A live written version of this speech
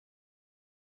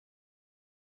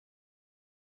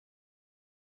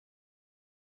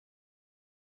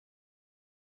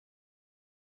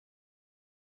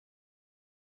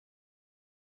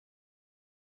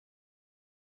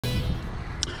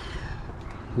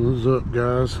What's up,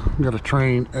 guys? Got a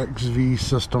Trane XV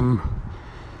system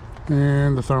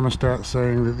and the thermostat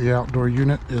saying that the outdoor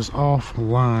unit is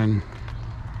offline.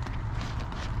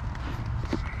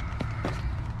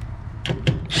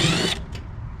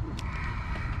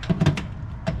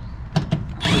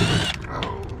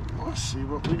 Oh, let's see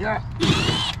what we got.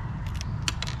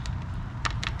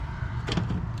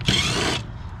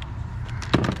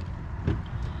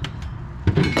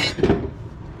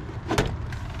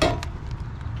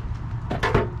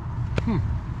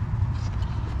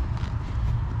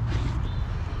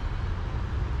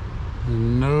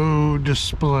 No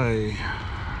display,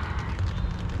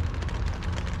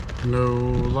 no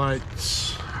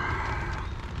lights,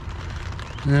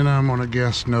 and I'm gonna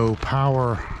guess no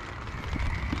power.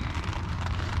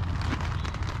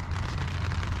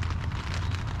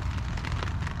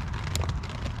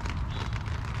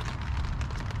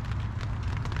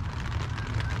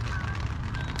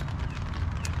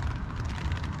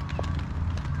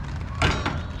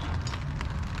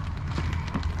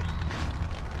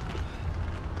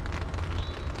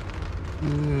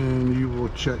 And you will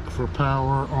check for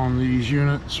power on these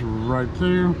units right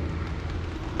there.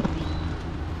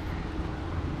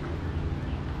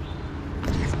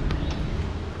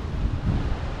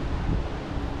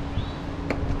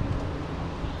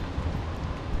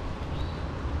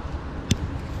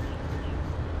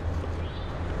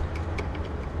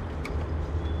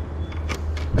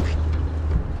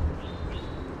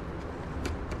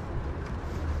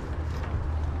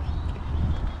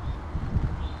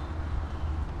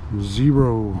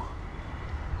 Zero,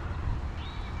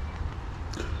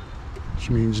 which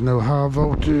means no high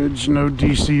voltage, no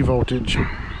DC voltage.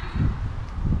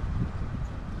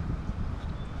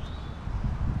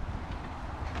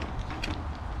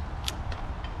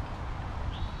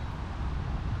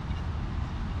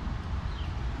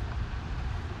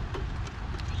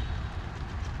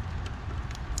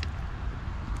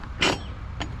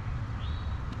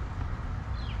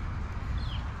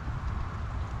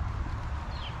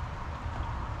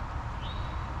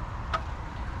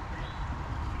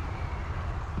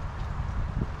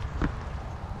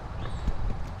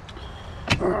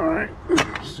 Alright,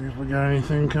 see if we got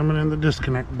anything coming in the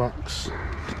disconnect box.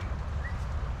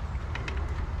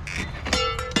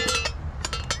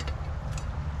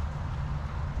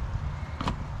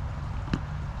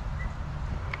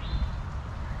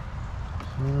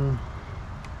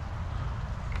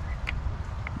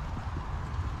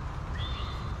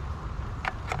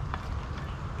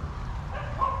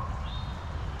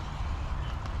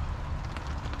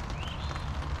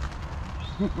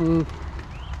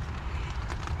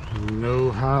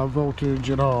 No high voltage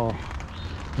at all.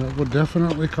 That will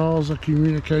definitely cause a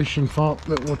communication fault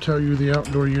that will tell you the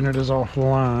outdoor unit is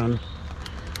offline.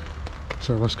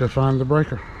 So let's go find the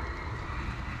breaker.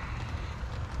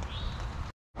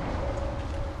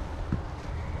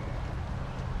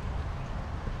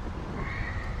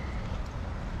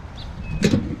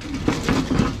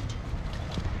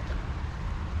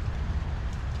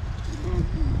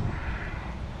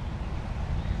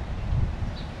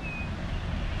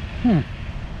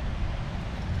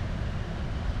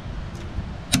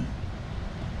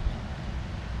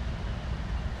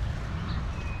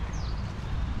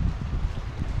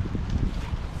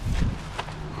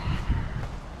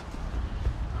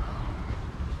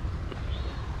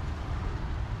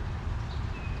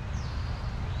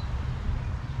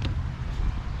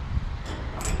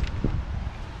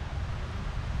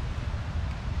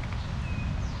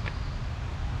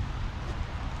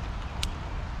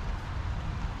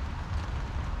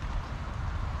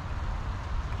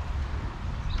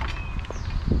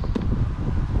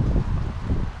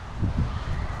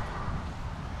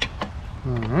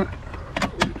 Alright,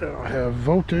 we now have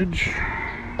voltage.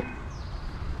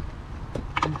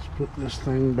 Let's put this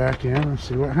thing back in and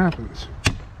see what happens.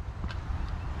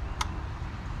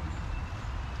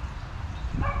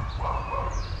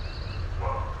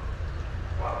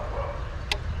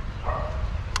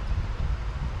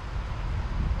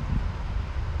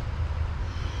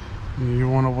 You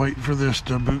want to wait for this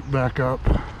to boot back up.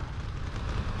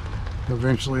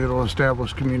 Eventually it'll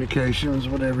establish communications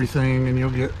with everything and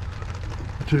you'll get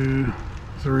 2,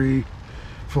 3,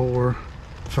 4,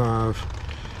 5.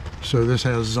 So this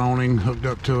has zoning hooked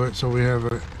up to it. So we have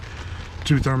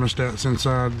 2 thermostats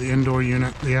inside the indoor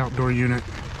unit, the outdoor unit,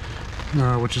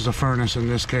 which is a furnace in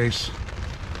this case,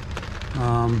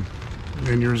 and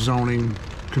your zoning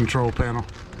control panel.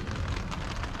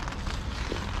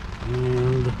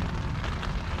 And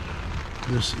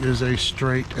this is a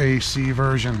straight AC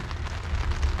version.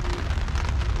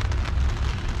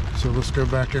 So let's go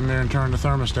back in there and turn the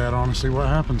thermostat on and see what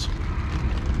happens.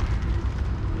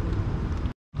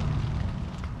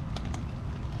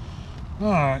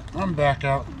 Alright, I'm back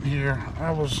out here. I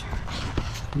was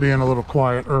being a little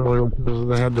quiet earlier because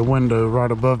they had the window right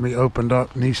above me opened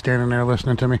up and he's standing there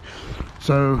listening to me.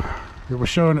 So it was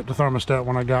showing at the thermostat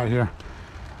when I got here.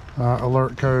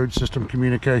 Alert code, system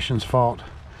communications fault.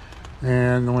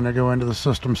 And when I go into the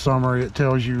system summary, it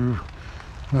tells you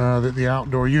that the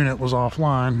outdoor unit was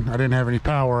offline. I didn't have any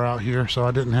power out here, so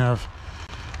I didn't have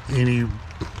any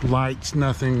lights,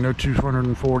 nothing, no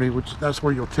 240, which that's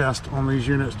where you'll test on these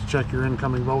units to check your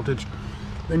incoming voltage.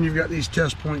 Then you've got these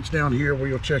test points down here where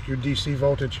you'll check your DC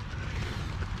voltage.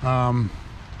 Went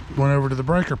over to the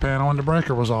breaker panel and the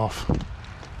breaker was off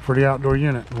for the outdoor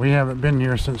unit. We haven't been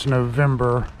here since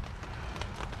November,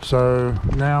 so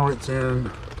now it's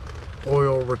in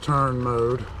oil return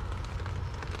mode,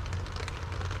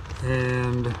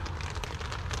 and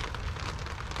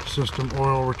system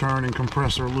oil return and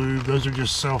compressor lube, those are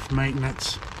just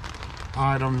self-maintenance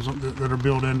items that are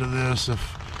built into this.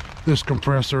 If this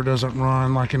compressor doesn't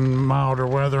run, like in milder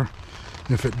weather,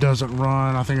 if it doesn't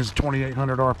run, I think it's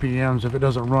 2800 RPMs, if it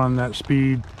doesn't run that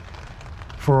speed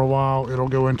for a while, it'll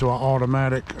go into an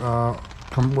automatic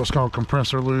what's called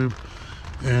compressor lube,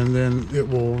 and then it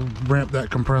will ramp that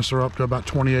compressor up to about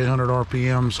 2800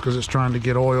 RPMs because it's trying to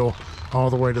get oil all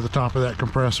the way to the top of that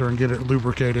compressor and get it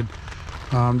lubricated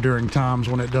during times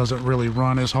when it doesn't really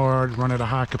run as hard, run at a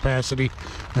high capacity.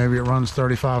 Maybe it runs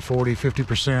 35, 40,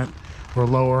 50% or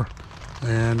lower,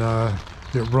 and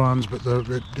it runs, but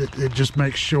it just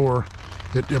makes sure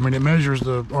I mean, it measures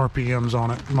the RPMs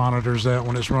on it, monitors that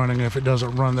when it's running. If it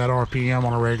doesn't run that RPM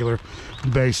on a regular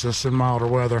basis in milder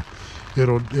weather,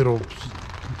 it'll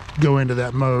go into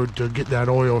that mode to get that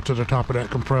oil to the top of that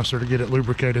compressor to get it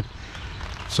lubricated.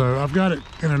 So I've got it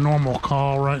in a normal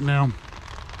call right now.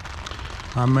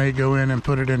 I may go in and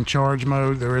put it in charge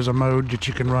mode. There is a mode that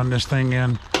you can run this thing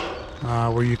in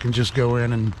where you can just go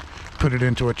in and put it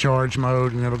into a charge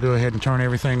mode, and it'll go ahead and turn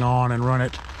everything on and run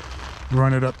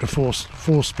it up to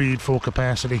full speed, full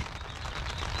capacity.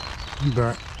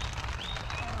 But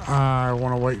I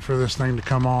want to wait for this thing to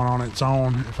come on its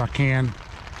own if I can.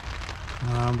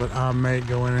 But I may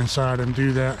go inside and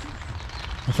do that.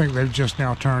 I think they've just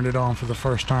now turned it on for the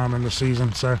first time in the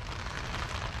season, so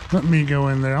let me go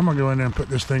in there. I'm gonna go in there and put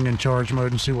this thing in charge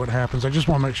mode and see what happens. I just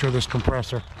want to make sure this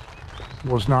compressor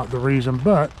was not the reason,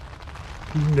 but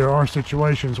there are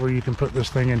situations where you can put this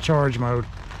thing in charge mode,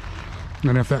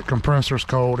 and if that compressor's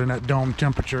cold and that dome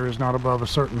temperature is not above a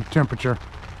certain temperature,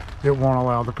 it won't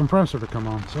allow the compressor to come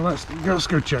on. So let's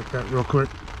go check that real quick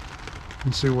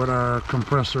and see what our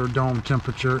compressor dome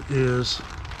temperature is.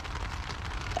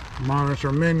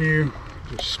 Monitor menu,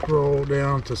 just scroll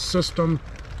down to system,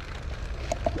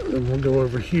 and we'll go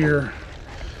over here.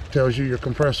 Tells you your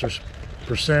compressor's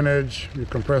percentage, your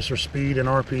compressor speed in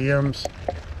RPMs,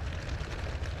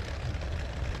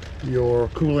 your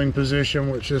cooling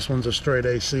position, which this one's a straight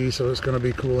AC, so it's going to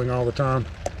be cooling all the time.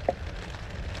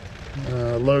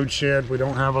 Load shed, we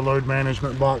don't have a load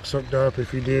management box hooked up.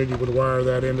 If you did, you would wire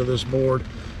that into this board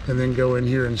and then go in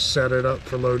here and set it up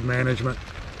for load management.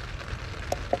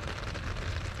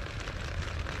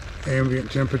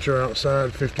 Ambient temperature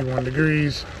outside 51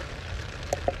 degrees,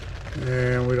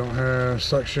 and we don't have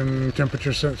suction temperature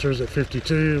sensors at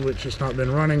 52, which has not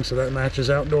been running, so that matches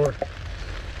outdoor.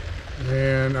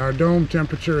 And our dome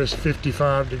temperature is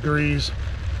 55 degrees.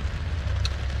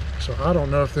 So I don't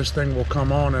know if this thing will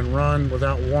come on and run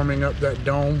without warming up that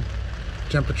dome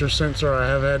temperature sensor. I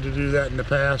have had to do that in the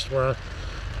past, where I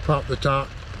pop the top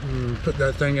and put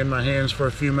that thing in my hands for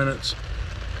a few minutes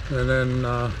and then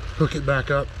hook it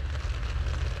back up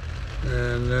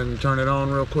and then turn it on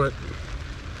real quick.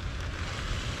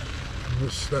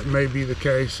 That may be the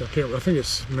case. I think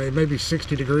it's maybe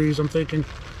 60 degrees, I'm thinking.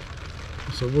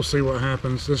 So we'll see what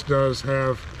happens. This does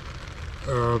have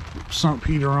a sump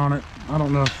heater on it. I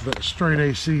don't know if the straight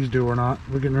ACs do or not.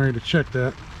 We're getting ready to check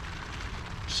that.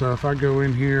 So if I go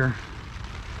in here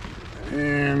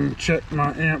and check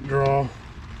my amp draw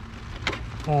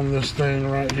on this thing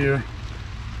right here,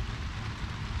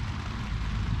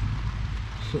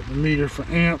 set the meter for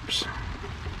amps.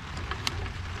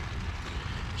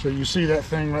 So you see that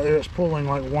thing right there, it's pulling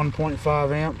like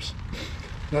 1.5 amps.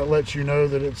 That lets you know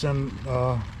that it's in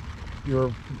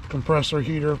your compressor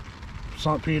heater,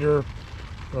 sump heater,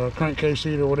 crankcase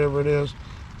heater, whatever it is.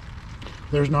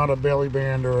 There's not a belly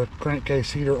band or a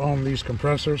crankcase heater on these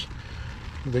compressors.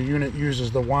 The unit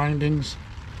uses the windings,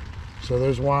 so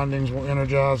those windings will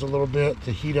energize a little bit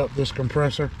to heat up this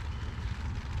compressor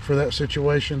for that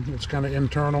situation. It's kind of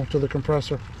internal to the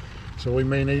compressor, so we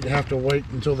may have to wait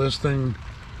until this thing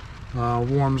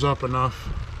warms up enough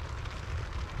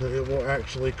that it will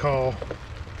actually call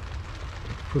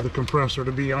for the compressor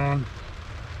to be on.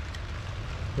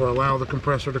 or allow the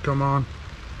compressor to come on.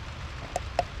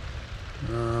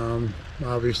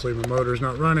 Obviously my motor's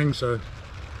not running, so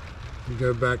you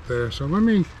go back there. So let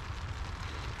me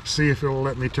see if it'll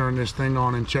let me turn this thing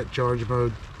on in check charge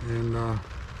mode and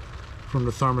from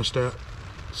the thermostat,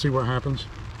 see what happens.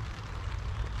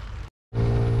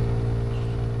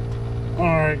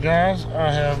 Alright guys,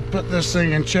 I have put this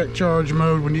thing in check charge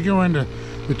mode. When you go into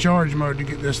the charge mode to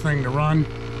get this thing to run,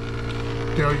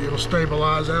 it'll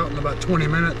stabilize out in about 20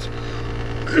 minutes.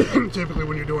 Typically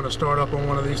when you're doing a startup on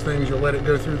one of these things, you'll let it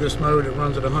go through this mode. It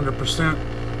runs at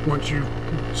 100%. Once you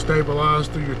stabilize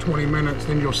through your 20 minutes,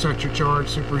 then you'll set your charge,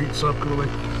 superheat subcooling.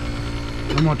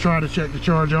 I'm going to try to check the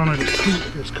charge on it.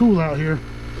 It's cool out here,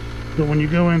 but when you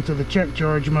go into the check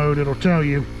charge mode, it'll tell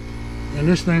you, and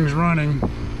this thing's running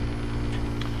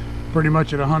pretty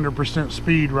much at 100%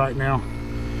 speed right now.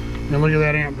 And look at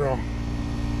that amp draw,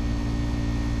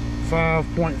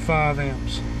 5.5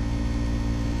 amps.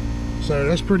 So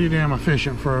that's pretty damn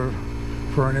efficient for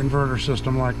an inverter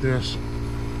system like this,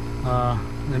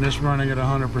 and it's running at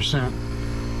 100%.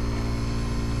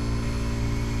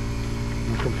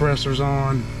 The compressor's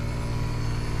on,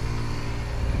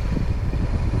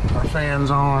 our fan's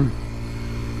on.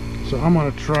 So I'm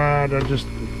going to try to just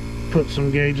put some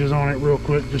gauges on it real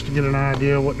quick just to get an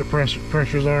idea of what the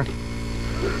pressures are.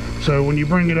 So when you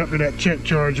bring it up to that check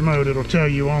charge mode, it'll tell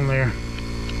you on there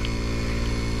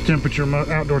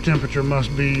outdoor temperature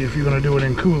must be, if you're going to do it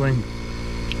in cooling,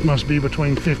 must be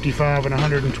between 55 and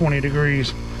 120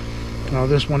 degrees. Now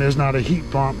this one is not a heat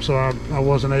pump, so I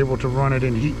wasn't able to run it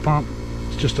in heat pump.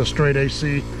 It's just a straight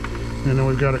AC, and then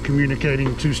we've got a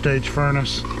communicating 2-stage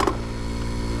furnace.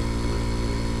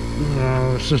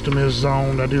 The system is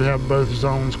zoned. I do have both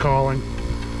zones calling,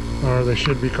 or they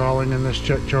should be calling in this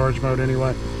check charge mode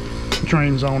anyway.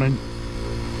 Trane zoning,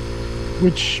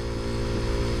 which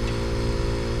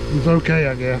is okay,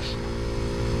 I guess.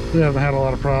 We haven't had a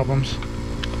lot of problems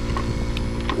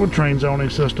with Trane zoning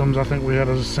systems. I think we had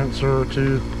a sensor or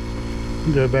two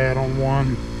go bad on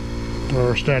one,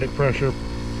 or static pressure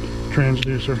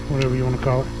transducer, whatever you want to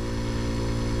call it.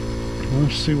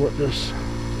 Let's see what this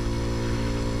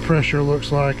pressure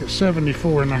looks like. It's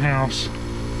 74 in the house.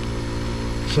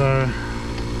 So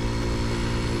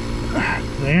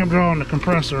the amp draw on the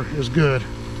compressor is good.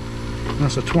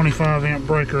 That's a 25 amp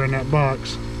breaker in that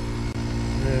box,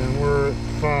 and we're at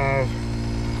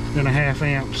 5.5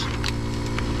 amps.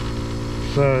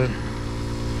 So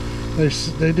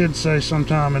they did say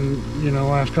sometime in the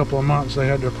last couple of months they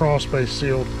had their crawl space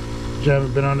sealed, which I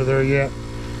haven't been under there yet,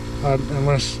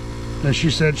 unless, and she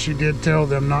said she did tell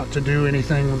them not to do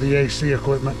anything with the AC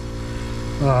equipment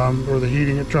or the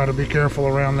heating. Try to be careful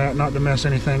around that, not to mess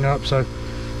anything up. So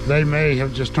they may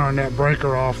have just turned that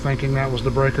breaker off thinking that was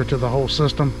the breaker to the whole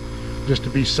system, just to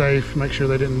be safe, make sure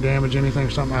they didn't damage anything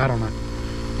or something. I don't know.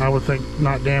 I would think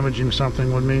not damaging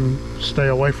something would mean stay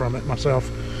away from it myself,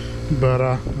 but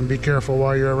and be careful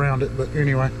while you're around it. But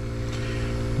anyway,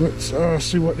 let's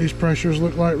see what these pressures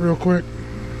look like real quick.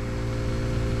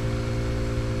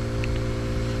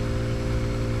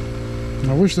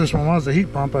 I wish this one was a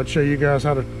heat pump. I'd show you guys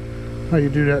how you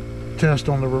do that test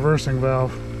on the reversing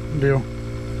valve deal.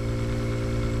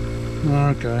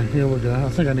 Okay, here we go. I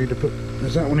think I need to put,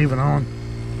 is that one even on?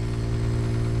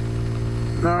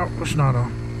 No, it's not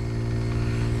on.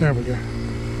 There we go.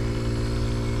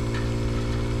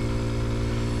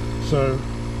 So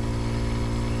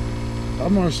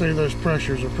I'm going to say those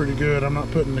pressures are pretty good. I'm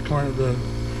not putting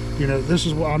this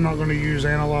is what I'm not going to use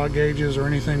analog gauges or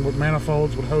anything with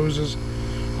manifolds with hoses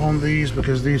on these,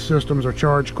 because these systems are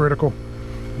charge critical,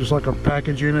 just like a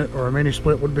package unit or a mini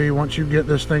split would be. Once you get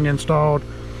this thing installed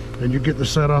and you get the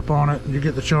setup on it, you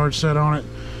get the charge set on it,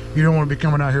 you don't want to be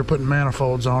coming out here putting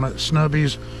manifolds on it.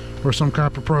 Snubbies or some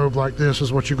type of probe like this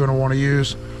is what you're going to want to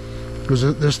use, because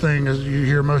this thing, as you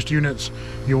hear most units,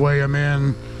 you weigh them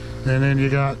in, and then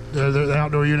you got the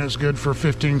outdoor unit's good for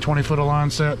 15-20 foot of line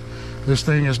set. This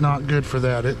thing is not good for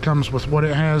that. It comes with what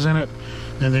it has in it,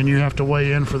 and then you have to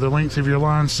weigh in for the length of your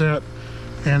line set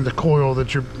and the coil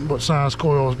what size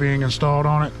coil is being installed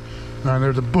on it.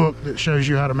 There's a book that shows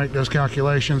you how to make those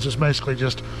calculations. It's basically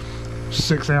just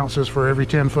 6 ounces for every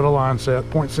 10 foot of line set,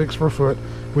 0.6 per foot,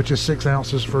 which is 6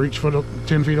 ounces for each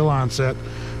 10 feet of line set,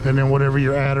 and then whatever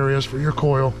your adder is for your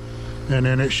coil, and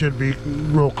then it should be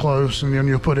real close, and then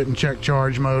you'll put it in check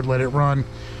charge mode, let it run,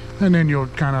 and then you'll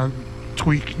kind of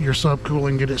tweak your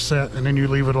subcooling, get it set, and then you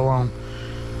leave it alone.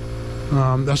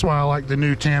 That's why I like the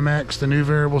new Trane, the new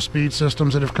variable speed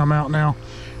systems that have come out now.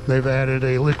 They've added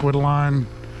a liquid line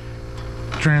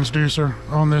transducer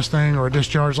on this thing, or a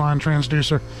discharge line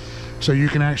transducer, so you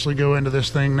can actually go into this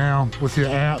thing now with your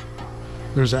app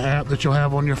There's an app that you'll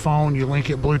have on your phone. You link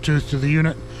it Bluetooth to the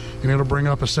unit, and it'll bring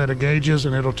up a set of gauges,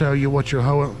 and it'll tell you what your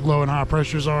low and high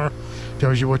pressures are,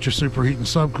 tells you what your superheat and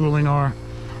subcooling are,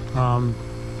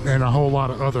 and a whole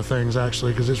lot of other things,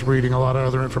 actually, because it's reading a lot of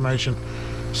other information.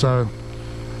 So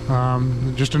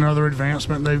just another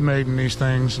advancement they've made in these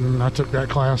things, and I took that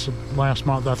class last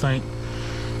month, I think.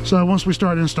 So once we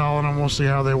start installing them, we'll see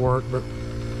how they work. But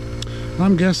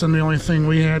I'm guessing the only thing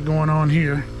we had going on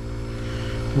here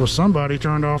was somebody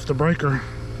turned off the breaker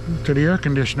to the air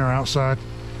conditioner outside,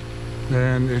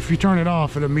 and if you turn it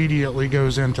off, it immediately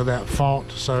goes into that fault.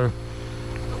 So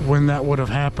when that would have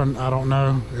happened, I don't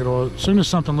know. It'll, as soon as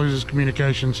something loses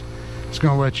communications, it's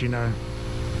going to let you know.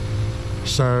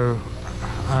 So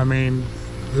I mean,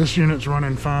 this unit's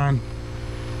running fine,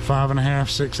 5.5,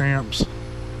 6 amps.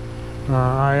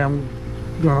 I am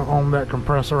going to ohm that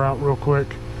compressor out real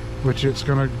quick, which it's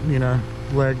going to, you know,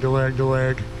 leg to leg to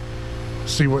leg,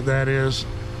 see what that is.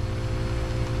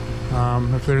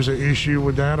 If there's an issue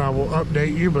with that, I will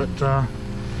update you, but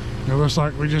it looks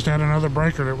like we just had another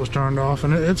breaker that was turned off,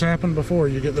 and it's happened before.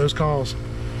 You get those calls.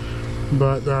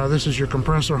 But this is your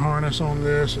compressor harness on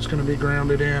this. It's going to be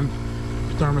grounded in.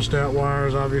 Thermostat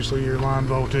wires, obviously your line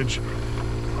voltage,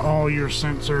 all your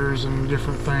sensors and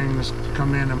different things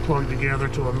come in and plug together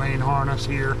to a main harness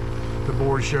here. The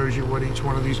board shows you what each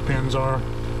one of these pins are,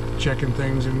 checking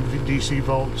things in DC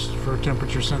volts for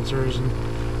temperature sensors and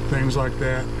things like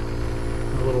that.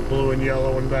 A little blue and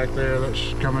yellow one back there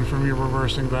that's coming from your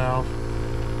reversing valve.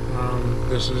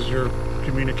 This is your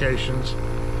communications,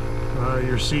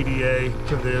 your CDA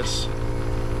to this.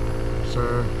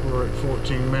 So we're at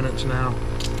 14 minutes now.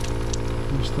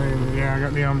 This thing, yeah, I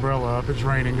got the umbrella up. It's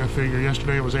raining, go figure.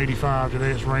 Yesterday it was 85,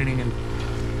 today it's raining and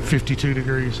 52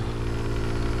 degrees.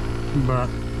 But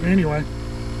anyway,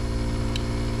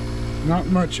 not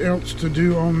much else to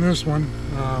do on this one.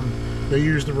 They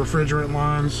use the refrigerant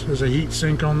lines as a heat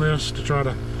sink on this to try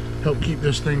to help keep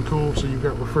this thing cool. So you've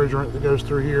got refrigerant that goes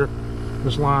through here.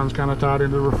 This line's kind of tied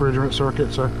into the refrigerant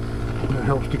circuit, so it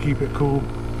helps to keep it cool.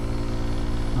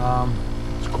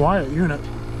 It's a quiet unit,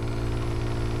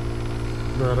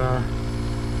 but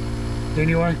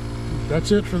anyway,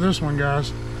 that's it for this one,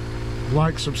 guys.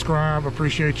 Like, subscribe,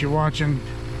 appreciate you watching,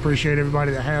 appreciate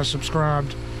everybody that has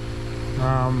subscribed,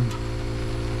 and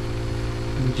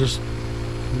just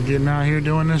getting out here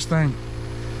doing this thing.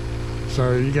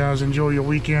 So you guys enjoy your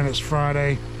weekend. It's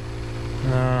Friday.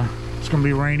 It's gonna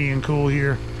be rainy and cool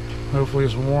here. Hopefully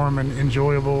it's warm and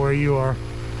enjoyable where you are,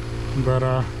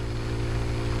 but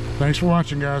thanks for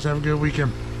watching, guys. Have a good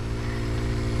weekend.